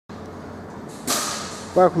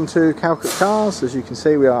Welcome to CALCOT Cars. As you can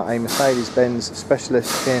see, we are a Mercedes-Benz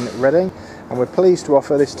specialist in Reading, and we're pleased to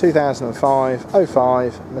offer this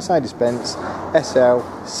 2005 Mercedes-Benz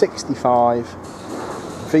SL65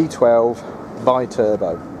 V12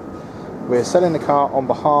 bi-turbo. We're selling the car on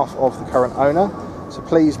behalf of the current owner, so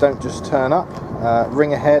please don't just turn up,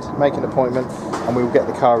 ring ahead, make an appointment, and we will get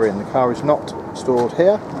the car in. The car is not stored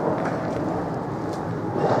here.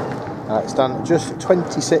 It's done just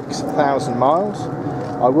 26,000 miles.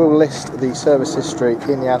 I will list the service history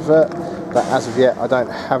in the advert, but as of yet I don't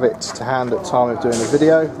have it to hand at the time of doing the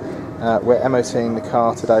video. We're MOTing the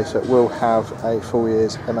car today, so it will have a full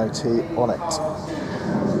year's MOT on it.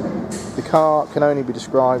 The car can only be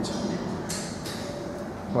described,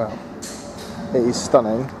 well, it is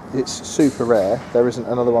stunning. It's super rare. There isn't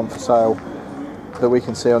another one for sale that we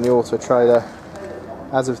can see on the Auto Trader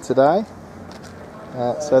as of today.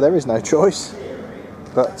 So there is no choice,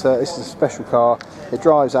 but this is a special car. It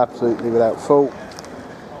drives absolutely without fault.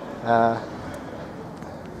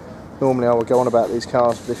 Normally I would go on about these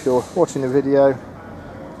cars, but if you're watching the video,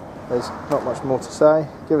 there's not much more to say.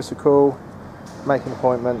 Give us a call, make an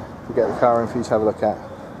appointment, we'll get the car in for you to have a look at.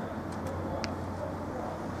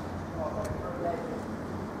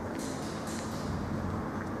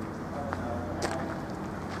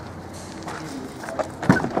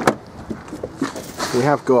 We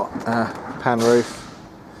have got a pan roof,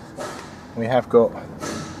 we have got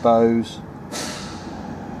bows,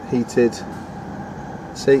 heated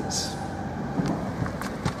seats,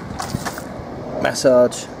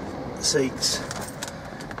 massage seats.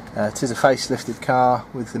 It is a facelifted car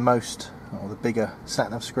with the the bigger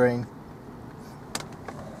sat-nav screen.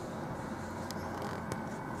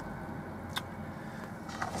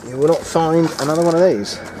 You will not find another one of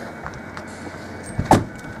these.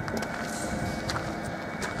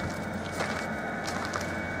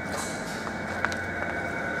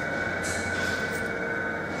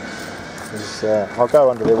 I'll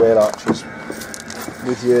go under the wheel arches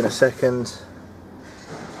with you in a second.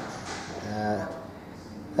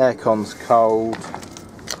 Aircon's cold,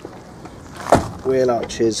 wheel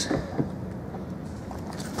arches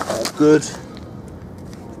are good.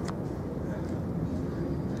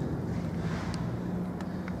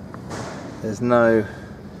 There's no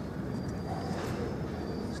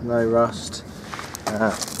rust.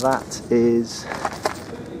 That is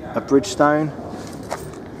a Bridgestone.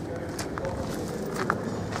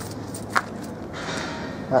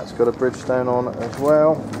 That's got a Bridgestone on as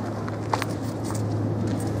well.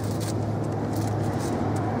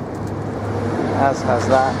 As has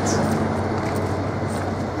that.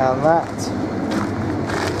 And that.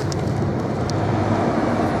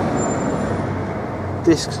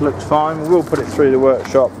 Discs looked fine. We'll put it through the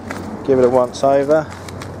workshop, give it a once over.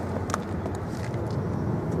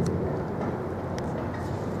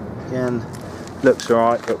 Again, looks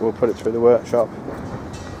alright, but we'll put it through the workshop.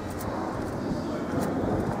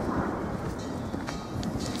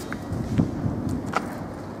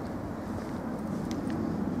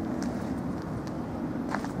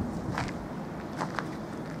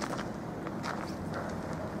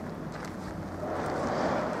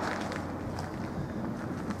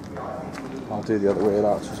 I'll do the other wheel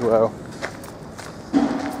arch as well.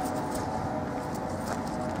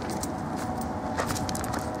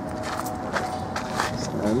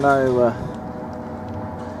 So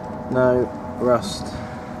no rust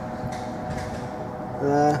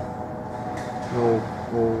there. All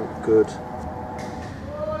good.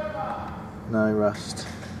 No rust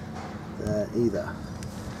there either.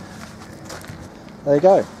 There you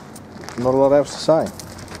go. Not a lot else to say.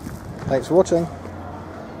 Thanks for watching.